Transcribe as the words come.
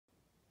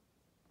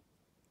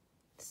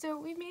So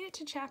we've made it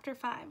to chapter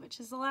 5, which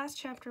is the last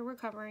chapter we're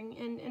covering,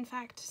 and in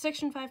fact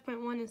section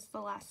 5.1 is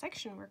the last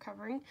section we're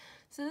covering,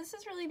 so this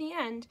is really the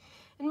end,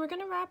 and we're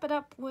going to wrap it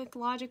up with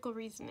logical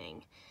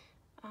reasoning.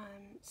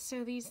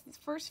 So these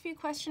first few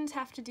questions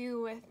have to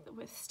do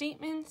with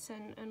statements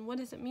and what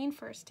does it mean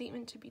for a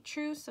statement to be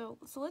true, so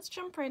let's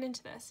jump right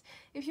into this.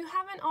 If you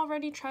haven't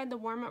already tried the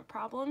warm-up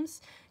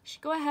problems, you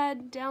should go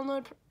ahead,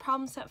 download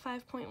problem set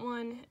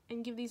 5.1,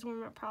 and give these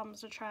warm-up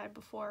problems a try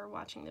before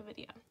watching the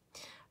video.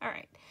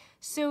 Alright,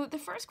 so the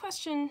first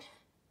question,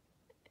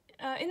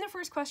 in the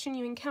first question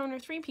you encounter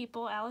three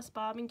people, Alice,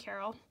 Bob, and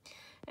Carol,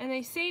 and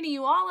they say to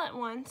you all at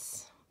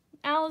once,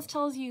 Alice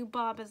tells you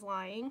Bob is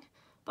lying,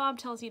 Bob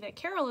tells you that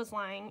Carol is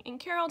lying, and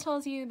Carol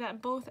tells you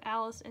that both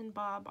Alice and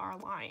Bob are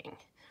lying.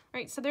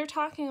 Right, so they're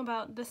talking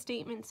about the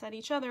statements that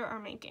each other are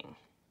making.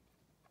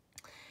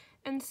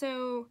 And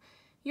so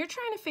you're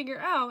trying to figure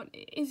out,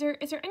 is there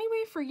any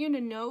way for you to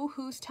know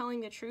who's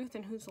telling the truth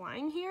and who's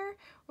lying here?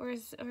 Or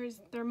is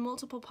there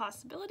multiple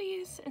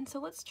possibilities? And so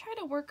let's try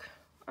to work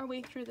our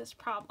way through this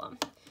problem.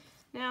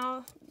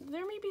 Now,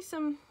 there may be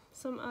some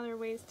other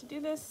ways to do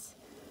this,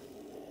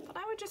 but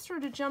I would just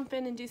sort of jump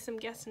in and do some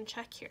guess and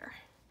check here.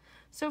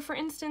 So for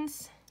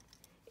instance,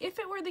 if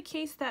it were the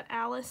case that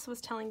Alice was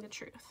telling the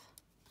truth,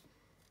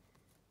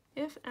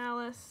 if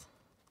Alice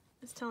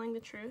is telling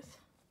the truth,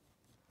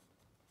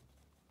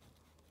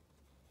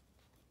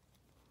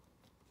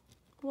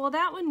 well,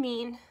 that would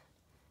mean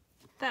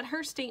that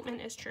her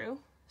statement is true,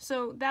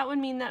 so that would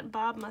mean that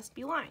Bob must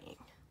be lying.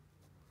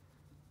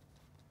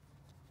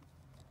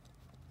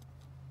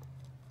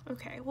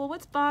 Okay, well,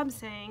 what's Bob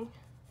saying?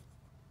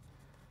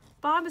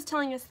 Bob is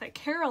telling us that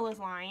Carol is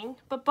lying,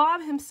 but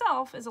Bob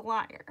himself is a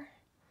liar.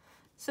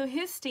 So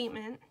his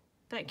statement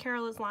that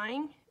Carol is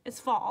lying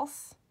is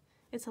false.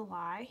 It's a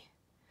lie,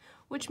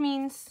 which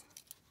means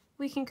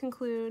we can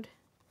conclude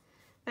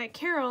that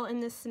Carol in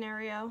this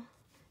scenario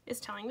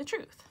is telling the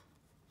truth.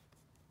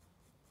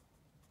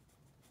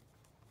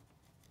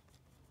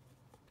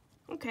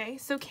 Okay,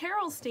 so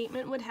Carol's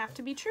statement would have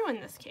to be true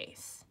in this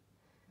case.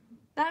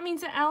 That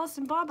means that Alice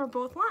and Bob are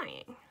both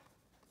lying.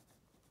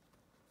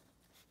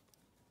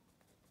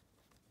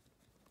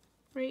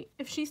 Right?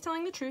 If she's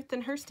telling the truth,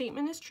 then her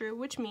statement is true,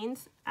 which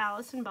means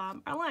Alice and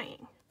Bob are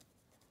lying.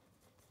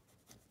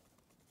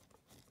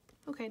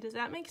 Okay, does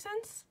that make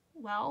sense?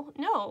 Well,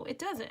 no, it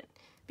doesn't,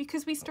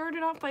 because we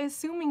started off by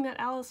assuming that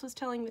Alice was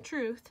telling the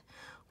truth.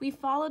 We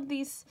followed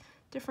these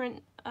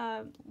different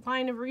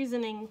line of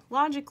reasoning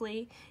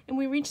logically, and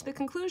we reached the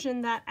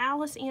conclusion that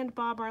Alice and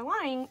Bob are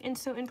lying, and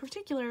so in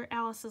particular,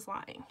 Alice is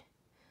lying.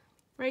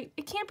 Right?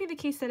 It can't be the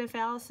case that if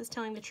Alice is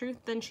telling the truth,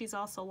 then she's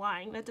also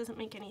lying. That doesn't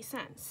make any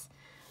sense.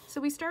 So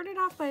we started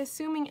off by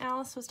assuming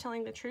Alice was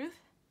telling the truth,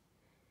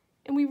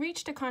 and we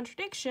reached a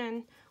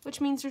contradiction,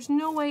 which means there's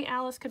no way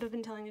Alice could have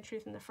been telling the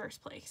truth in the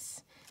first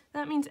place.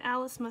 That means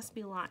Alice must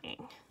be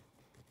lying.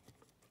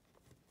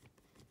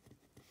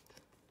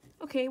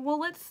 Okay, well,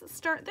 let's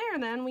start there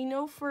then. We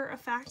know for a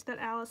fact that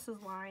Alice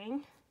is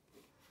lying.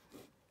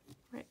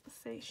 Right, let's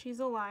say she's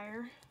a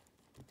liar,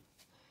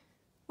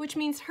 which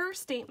means her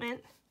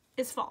statement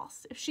is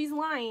false. If she's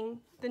lying,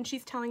 then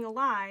she's telling a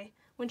lie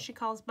when she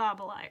calls Bob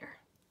a liar.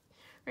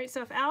 Right,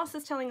 so if Alice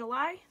is telling a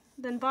lie,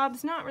 then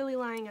Bob's not really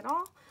lying at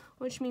all,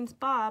 which means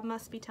Bob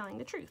must be telling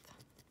the truth.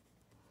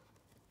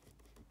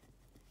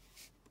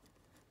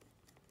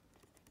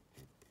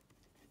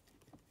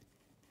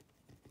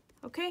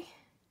 Okay,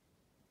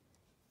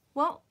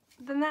 well,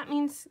 then that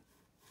means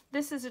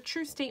this is a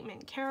true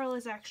statement. Carol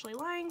is actually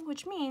lying,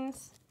 which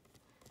means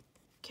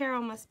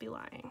Carol must be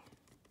lying.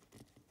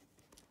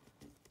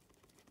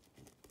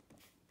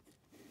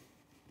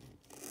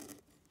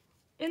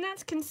 And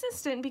that's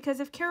consistent because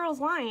if Carol's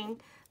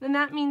lying, then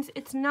that means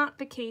it's not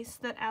the case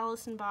that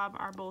Alice and Bob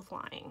are both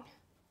lying.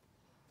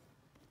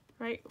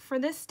 Right? For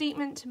this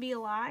statement to be a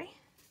lie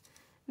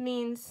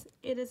means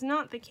it is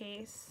not the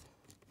case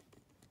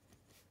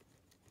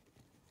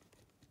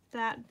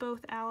that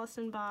both Alice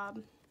and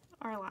Bob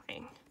are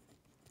lying.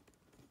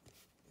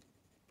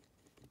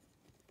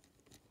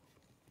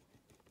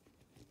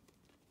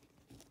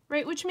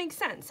 Right, which makes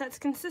sense. That's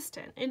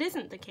consistent. It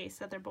isn't the case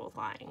that they're both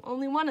lying.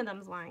 Only one of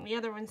them's lying. The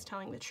other one's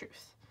telling the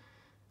truth.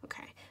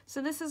 Okay,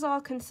 so this is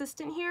all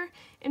consistent here.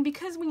 And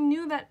because we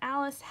knew that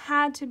Alice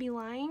had to be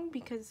lying,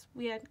 because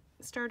we had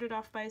started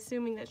off by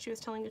assuming that she was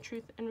telling the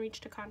truth and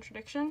reached a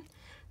contradiction,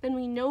 then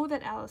we know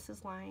that Alice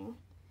is lying.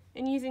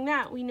 And using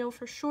that, we know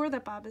for sure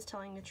that Bob is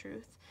telling the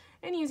truth.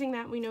 And using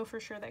that, we know for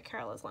sure that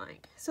Carol is lying.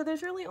 So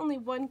there's really only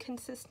one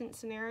consistent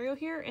scenario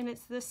here, and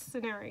it's this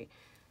scenario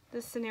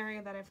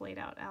that I've laid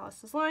out.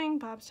 Alice is lying,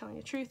 Bob's telling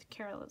the truth,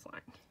 Carol is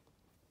lying.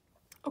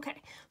 Okay,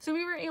 so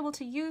we were able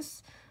to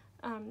use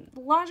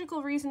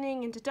logical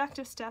reasoning and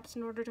deductive steps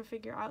in order to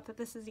figure out that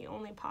this is the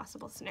only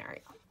possible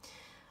scenario.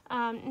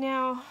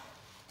 Now,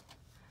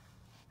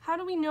 how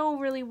do we know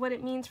really what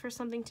it means for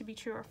something to be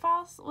true or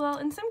false? Well,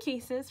 in some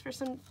cases, for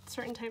some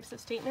certain types of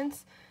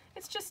statements,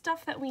 it's just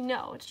stuff that we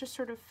know. It's just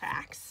sort of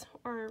facts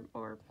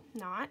or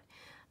not.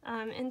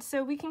 And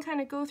so we can kind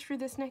of go through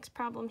this next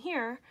problem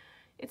here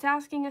It's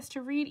asking us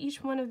to read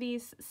each one of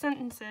these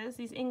sentences,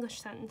 these English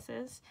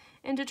sentences,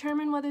 and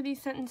determine whether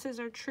these sentences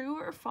are true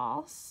or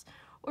false,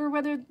 or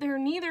whether they're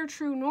neither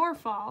true nor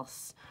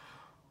false,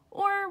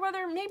 or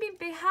whether maybe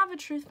they have a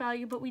truth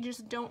value, but we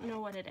just don't know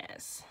what it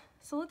is.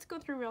 So let's go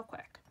through real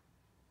quick.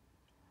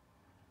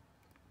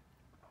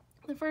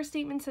 The first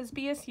statement says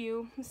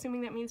BSU,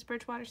 assuming that means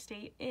Bridgewater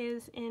State,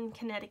 is in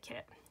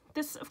Connecticut.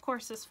 This, of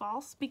course, is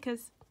false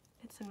because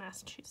it's in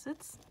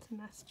Massachusetts. It's a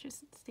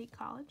Massachusetts State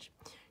College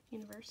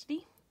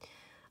University.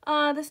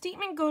 The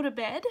statement go to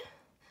bed,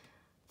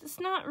 it's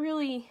not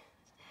really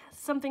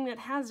something that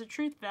has a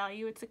truth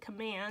value, it's a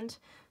command,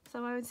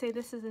 so I would say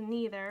this is a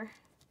neither.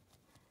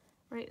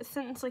 Right, a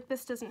sentence like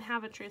this doesn't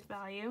have a truth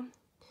value.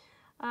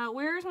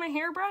 Where's my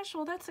hairbrush?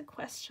 Well, that's a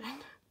question.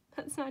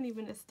 That's not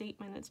even a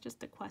statement, it's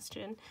just a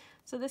question.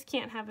 So this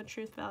can't have a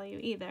truth value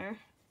either.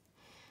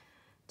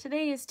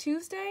 Today is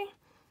Tuesday.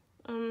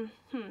 I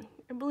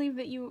believe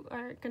that you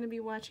are going to be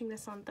watching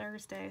this on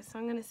Thursday, so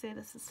I'm going to say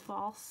this is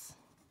false.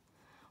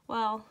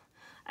 Well,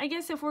 I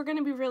guess if we're going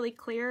to be really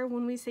clear,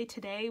 when we say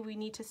today, we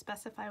need to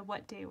specify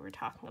what day we're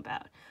talking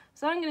about.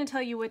 So I'm going to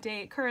tell you what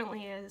day it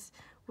currently is,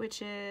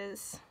 which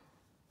is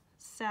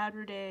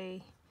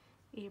Saturday,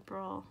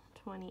 April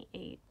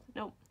 28th.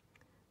 Nope,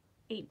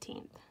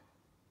 18th.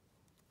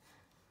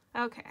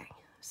 Okay,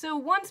 so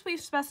once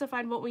we've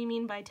specified what we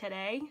mean by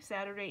today,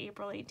 Saturday,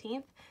 April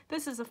 18th,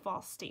 this is a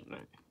false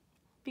statement.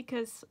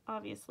 Because,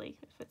 obviously,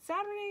 if it's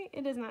Saturday,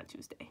 it is not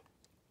Tuesday.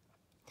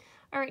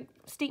 Alright,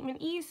 statement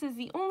E says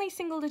the only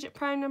single-digit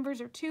prime numbers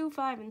are 2,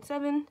 5, and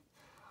 7.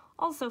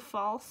 Also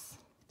false,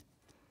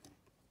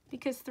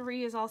 because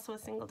 3 is also a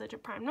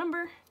single-digit prime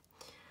number.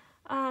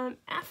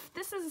 F,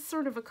 this is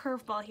sort of a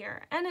curveball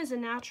here. N is a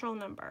natural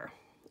number.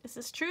 Is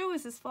this true?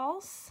 Is this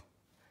false?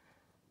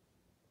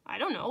 I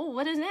don't know.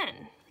 What is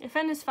N? If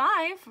N is 5,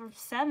 or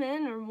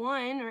 7, or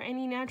 1, or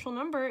any natural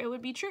number, it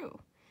would be true.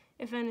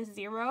 If N is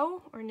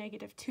 0, or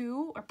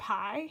 -2, or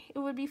pi, it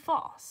would be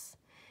false.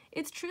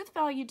 Its truth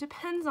value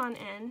depends on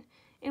N,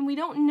 and we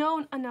don't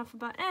know enough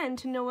about N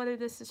to know whether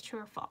this is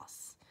true or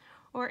false.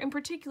 Or in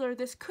particular,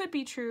 this could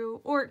be true,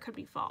 or it could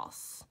be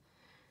false.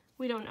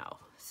 We don't know.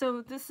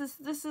 So this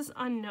is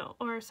unknown,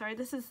 or sorry,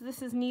 this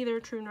is neither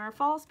true nor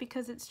false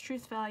because its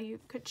truth value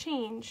could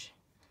change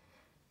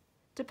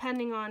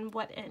depending on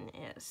what N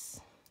is.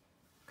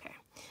 Okay.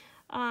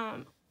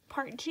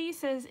 Part G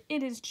says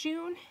it is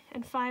June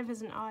and 5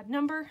 is an odd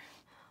number.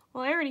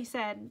 Well, I already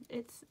said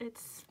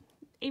it's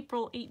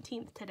April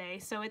 18th today,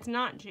 so it's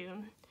not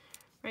June,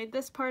 right?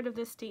 This part of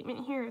this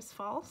statement here is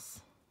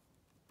false.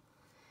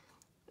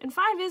 And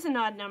 5 is an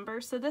odd number,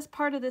 so this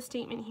part of this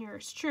statement here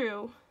is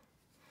true.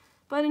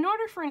 But in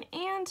order for an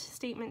and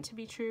statement to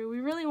be true, we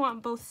really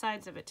want both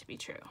sides of it to be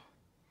true.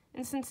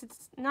 And since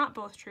it's not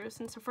both true,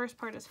 since the first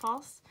part is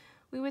false,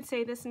 we would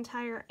say this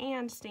entire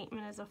and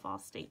statement is a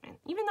false statement.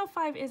 Even though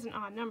 5 is an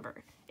odd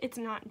number, it's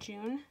not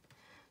June,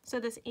 so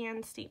this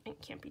and statement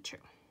can't be true.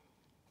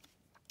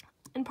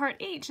 In part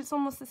H, it's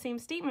almost the same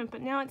statement,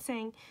 but now it's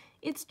saying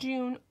it's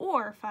June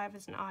or 5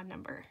 is an odd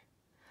number.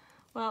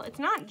 Well, it's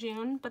not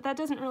June, but that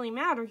doesn't really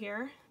matter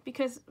here,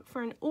 because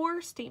for an or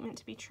statement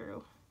to be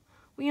true,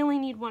 we only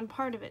need one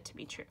part of it to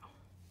be true.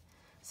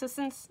 So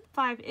since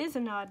 5 is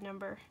an odd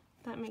number,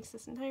 that makes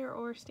this entire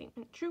or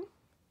statement true.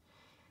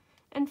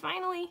 And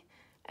finally,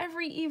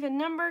 every even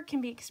number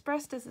can be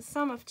expressed as a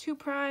sum of 2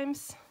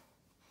 primes.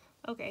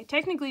 Okay,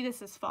 technically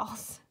this is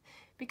false,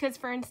 because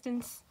for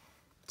instance,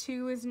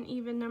 2 is an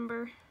even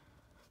number,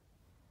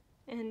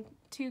 and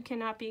 2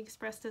 cannot be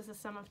expressed as a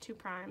sum of 2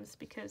 primes,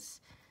 because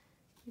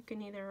you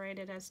can either write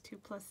it as 2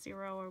 plus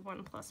 0 or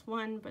 1 plus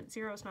 1, but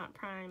 0 is not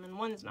prime and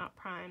 1 is not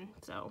prime,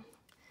 so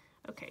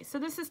okay, so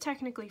this is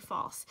technically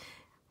false.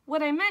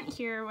 What I meant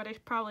here, what I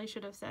probably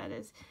should have said,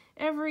 is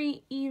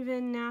every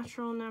even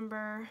natural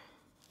number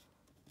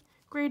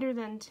greater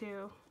than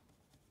 2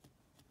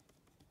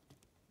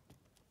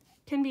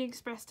 can be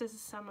expressed as a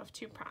sum of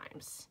 2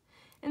 primes.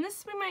 And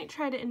this we might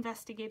try to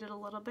investigate it a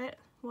little bit.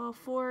 Well,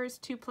 4 is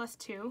 2 plus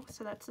 2,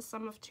 so that's the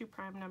sum of 2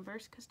 prime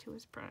numbers because 2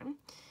 is prime.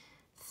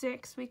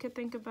 6 we could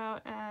think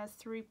about as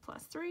 3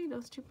 plus 3,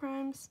 those 2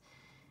 primes.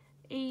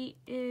 8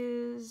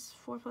 is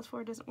 4 plus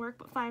 4 doesn't work,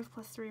 but 5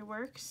 plus 3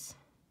 works.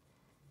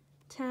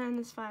 10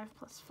 is 5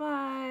 plus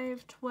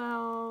 5,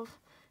 12,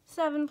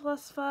 7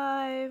 plus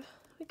 5.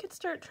 We could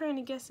start trying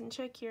to guess and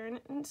check here,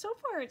 and so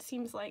far it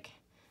seems like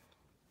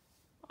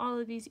all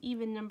of these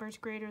even numbers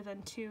greater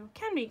than 2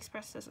 can be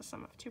expressed as a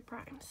sum of 2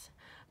 primes.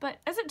 But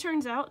as it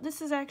turns out,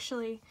 this is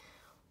actually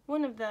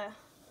one of the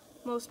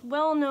most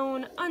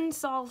well-known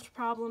unsolved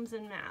problems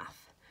in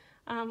math.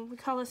 We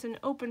call this an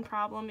open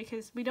problem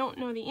because we don't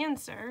know the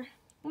answer.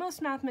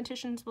 Most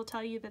mathematicians will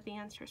tell you that the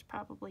answer is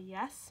probably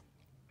yes,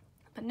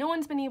 but no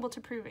one's been able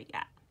to prove it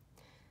yet.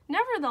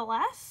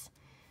 Nevertheless,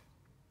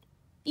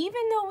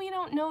 even though we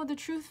don't know the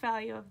truth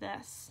value of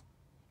this,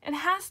 it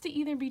has to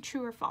either be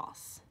true or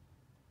false.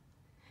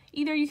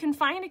 Either you can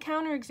find a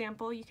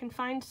counterexample, you can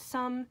find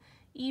some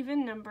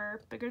even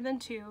number bigger than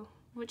 2,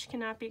 which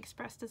cannot be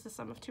expressed as a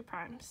sum of 2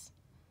 primes,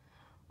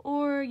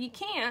 or you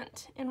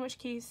can't, in which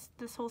case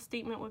this whole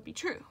statement would be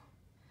true.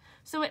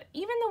 So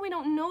even though we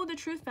don't know the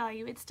truth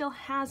value, it still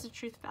has a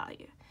truth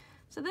value.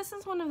 So this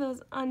is one of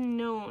those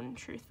unknown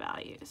truth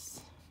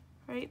values,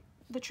 right?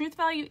 The truth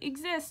value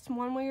exists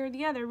one way or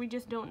the other, we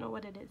just don't know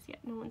what it is yet.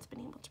 No one's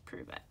been able to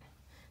prove it.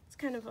 It's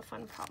kind of a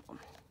fun problem.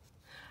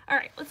 All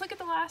right, let's look at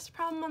the last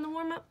problem on the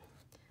warm-up.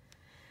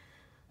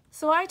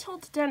 So I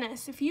told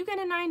Dennis, if you get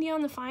a 90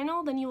 on the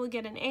final, then you will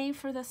get an A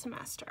for the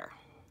semester.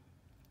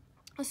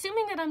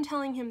 Assuming that I'm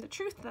telling him the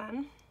truth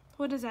then,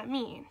 what does that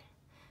mean?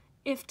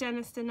 If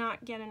Dennis did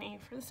not get an A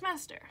for the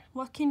semester,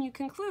 what can you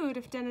conclude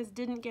if Dennis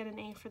didn't get an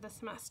A for the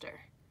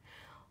semester?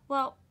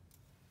 Well,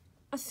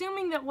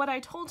 assuming that what I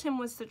told him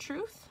was the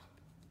truth,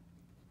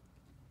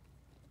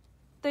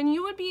 then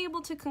you would be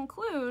able to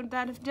conclude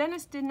that if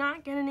Dennis did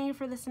not get an A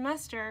for the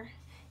semester,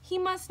 he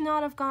must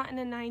not have gotten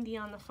a 90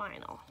 on the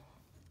final.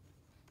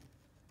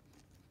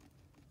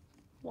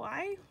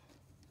 Why?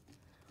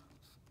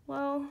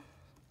 Well,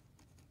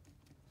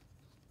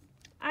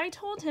 I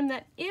told him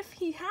that if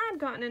he had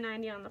gotten a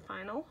 90 on the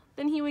final,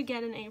 then he would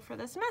get an A for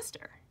the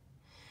semester.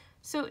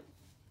 So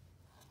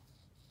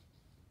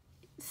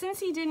since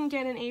he didn't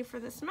get an A for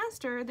the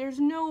semester, there's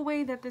no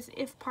way that this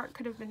if part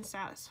could have been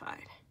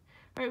satisfied.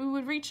 Right? We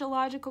would reach a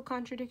logical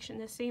contradiction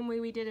the same way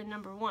we did in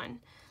number 1,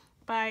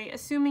 by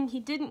assuming he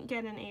didn't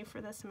get an A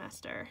for the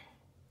semester,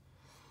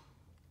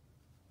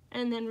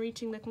 and then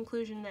reaching the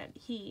conclusion that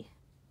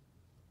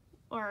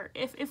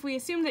if we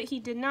assume that he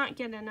did not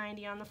get a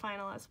 90 on the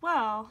final as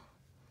well,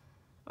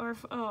 or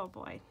if, oh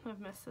boy, I've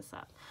messed this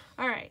up.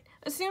 All right,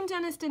 assume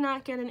Dennis did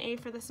not get an A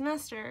for the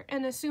semester,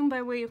 and assume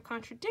by way of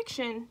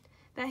contradiction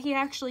that he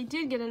actually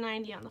did get a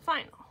 90 on the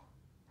final.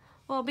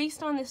 Well,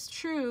 based on this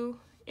true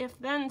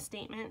if-then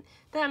statement,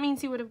 that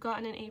means he would have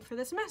gotten an A for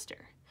the semester.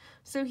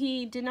 So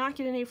he did not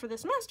get an A for the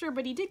semester,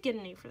 but he did get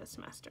an A for the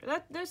semester.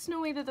 There's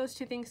no way that those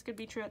two things could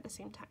be true at the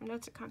same time.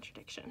 That's a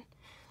contradiction.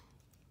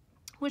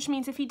 Which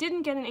means if he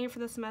didn't get an A for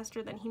the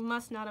semester, then he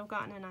must not have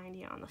gotten a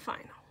 90 on the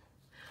final.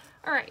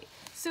 All right,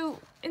 so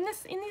in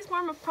these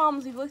warm-up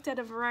problems, we've looked at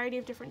a variety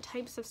of different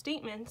types of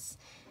statements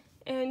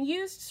and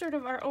used sort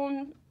of our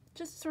own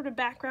just sort of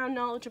background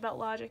knowledge about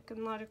logic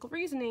and logical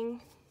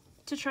reasoning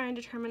to try and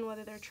determine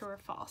whether they're true or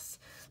false.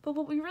 But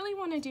what we really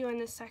want to do in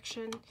this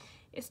section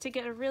is to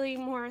get a really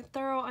more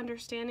thorough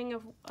understanding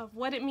of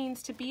what it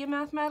means to be a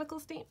mathematical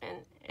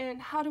statement and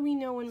how do we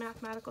know when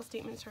mathematical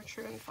statements are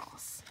true and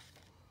false.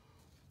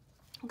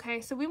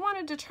 Okay, so we want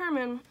to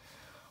determine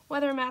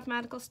whether a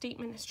mathematical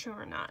statement is true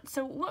or not.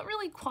 So what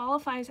really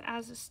qualifies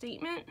as a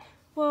statement?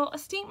 Well, a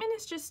statement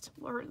is just,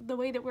 or the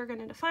way that we're going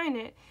to define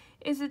it,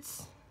 is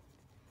it's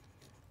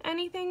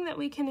anything that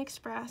we can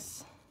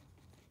express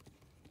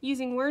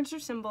using words or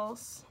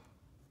symbols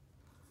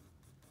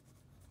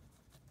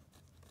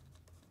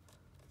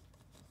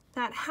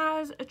that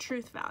has a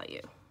truth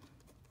value.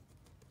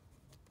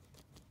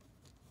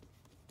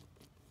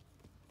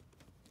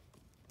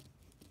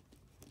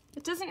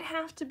 It doesn't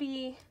have to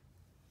be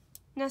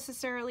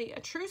necessarily a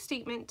true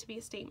statement to be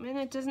a statement.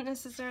 It doesn't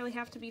necessarily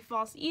have to be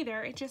false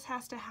either. It just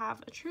has to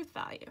have a truth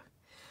value.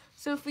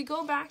 So if we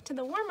go back to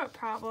the warm-up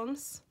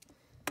problems,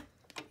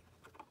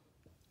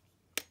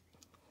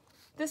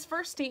 this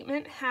first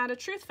statement had a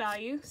truth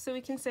value, so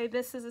we can say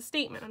this is a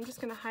statement. I'm just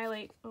going to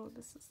highlight, oh,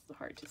 this is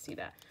hard to see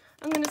that.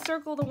 I'm going to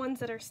circle the ones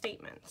that are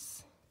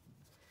statements.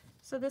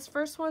 So this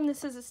first one,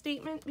 this is a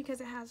statement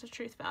because it has a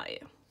truth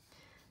value.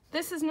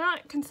 This is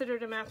not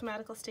considered a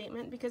mathematical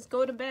statement because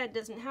go to bed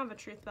doesn't have a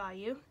truth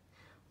value.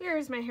 Where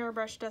is my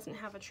hairbrush doesn't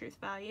have a truth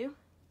value.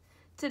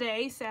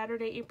 Today,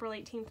 Saturday, April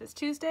 18th is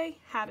Tuesday,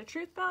 had a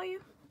truth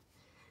value.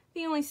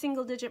 The only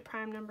single-digit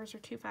prime numbers are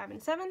 2, 5,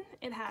 and 7.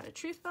 It had a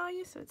truth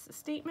value, so it's a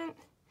statement.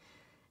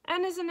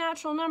 N is a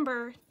natural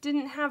number,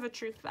 didn't have a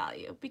truth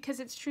value because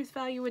its truth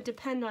value would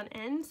depend on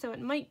n, so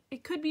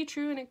it could be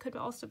true and it could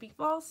also be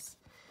false.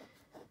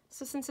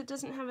 So since it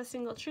doesn't have a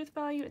single truth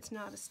value, it's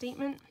not a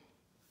statement.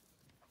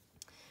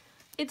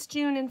 It's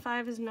June and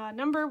 5 is not a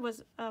number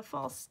was a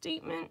false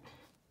statement.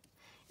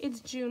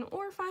 It's June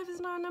or 5 is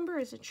not a number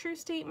is a true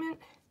statement.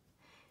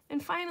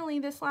 And finally,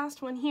 this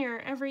last one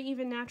here, every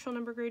even natural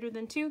number greater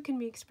than 2 can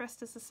be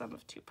expressed as the sum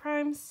of 2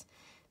 primes.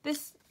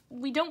 This,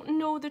 we don't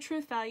know the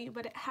truth value,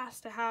 but it has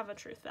to have a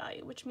truth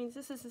value, which means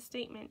this is a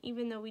statement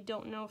even though we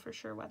don't know for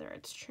sure whether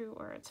it's true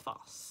or it's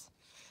false.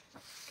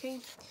 Okay?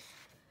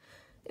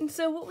 And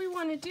so what we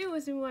want to do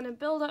is we want to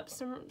build up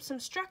some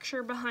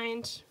structure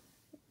behind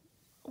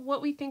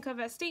what we think of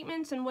as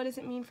statements and what does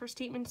it mean for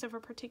statements of a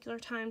particular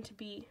time to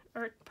be,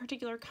 or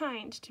particular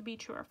kind to be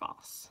true or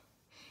false.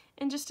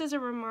 And just as a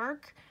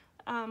remark,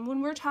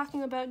 when we're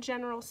talking about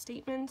general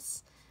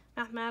statements,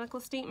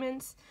 mathematical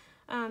statements,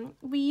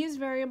 we use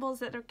variables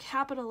that are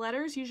capital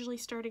letters, usually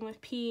starting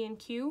with P and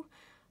Q,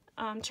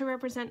 to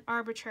represent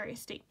arbitrary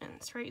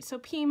statements, right? So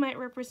P might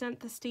represent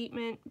the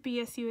statement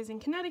BSU is in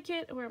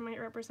Connecticut, or it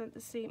might represent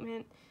the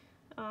statement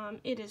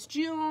it is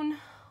June,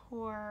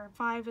 or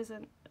 5 is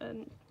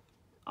an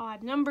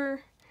odd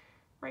number,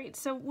 right?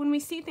 So when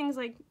we see things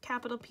like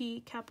capital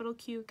P, capital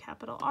Q,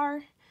 capital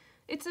R,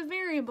 It's a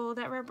variable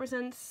that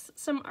represents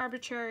some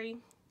arbitrary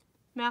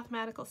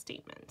mathematical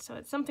statement. So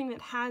it's something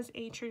that has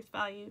a truth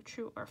value,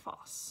 true or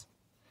false.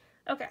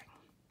 Okay,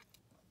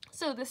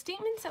 so the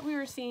statements that we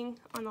were seeing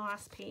on the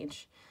last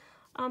page,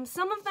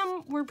 some of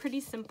them were pretty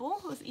simple.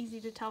 It was easy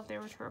to tell if they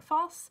were true or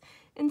false.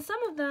 And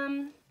some of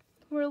them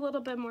were a little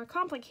bit more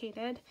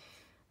complicated.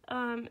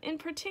 In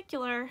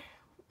particular,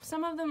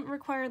 some of them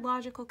required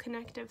logical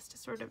connectives to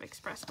sort of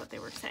express what they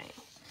were saying.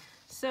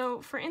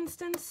 So, for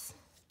instance,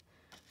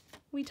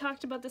 we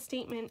talked about the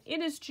statement,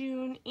 it is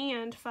June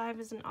and 5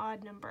 is an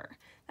odd number.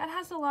 That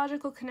has a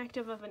logical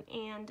connective of an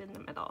and in the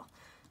middle.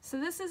 So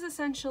this is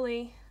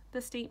essentially the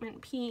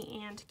statement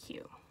P and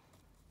Q,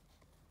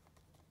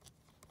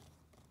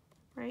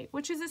 right?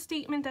 Which is a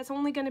statement that's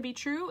only going to be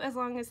true as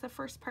long as the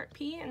first part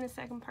P and the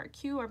second part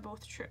Q are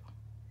both true.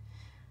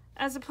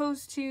 As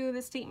opposed to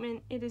the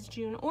statement, it is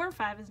June or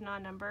 5 is an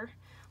odd number,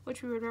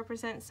 which we would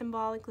represent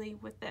symbolically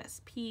with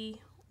this,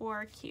 P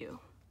or Q.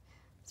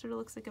 Sort of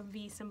looks like a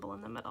V symbol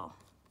in the middle,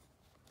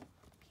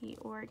 P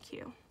or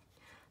Q.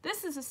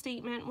 This is a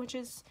statement which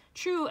is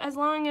true as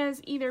long as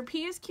either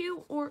P is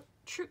Q or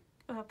true,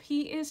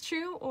 P is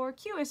true or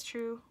Q is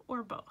true,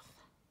 or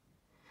both.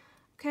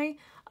 Okay,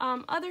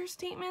 other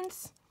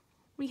statements,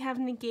 we have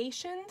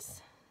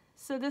negations.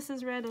 So this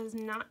is read as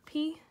not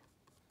P,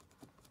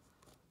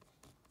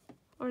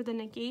 or the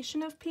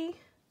negation of P,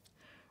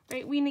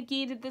 right? We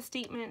negated the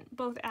statement,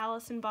 both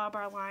Alice and Bob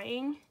are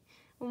lying.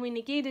 When we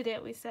negated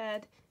it, we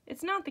said,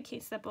 it's not the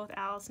case that both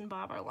Alice and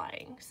Bob are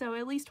lying, so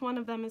at least one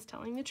of them is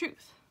telling the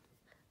truth.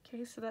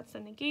 Okay, so that's a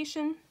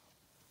negation.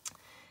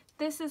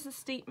 This is a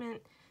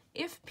statement,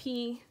 if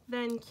P,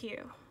 then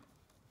Q.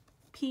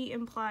 P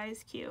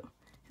implies Q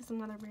is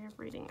another way of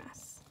reading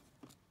this.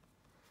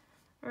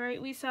 All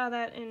right, we saw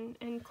that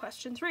in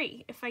question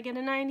 3. If I get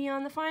a 90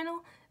 on the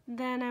final,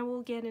 then I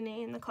will get an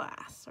A in the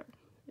class. Or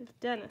if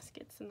Dennis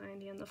gets a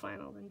 90 on the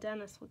final, then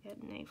Dennis will get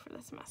an A for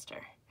the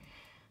semester.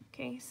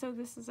 Okay, so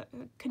this is a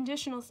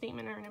conditional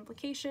statement or an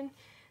implication.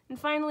 And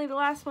finally, the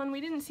last one, we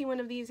didn't see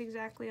one of these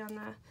exactly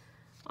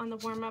on the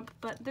warm-up,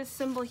 but this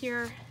symbol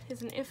here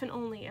is an if and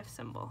only if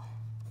symbol.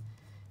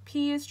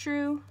 P is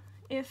true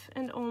if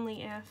and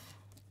only if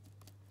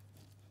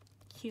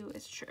Q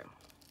is true.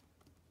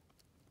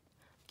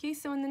 Okay,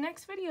 so in the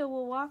next video,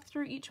 we'll walk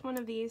through each one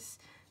of these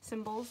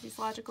symbols, these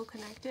logical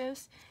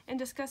connectives, and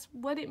discuss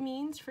what it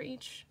means for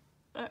each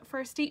for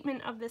a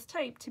statement of this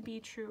type to be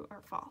true or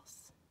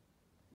false.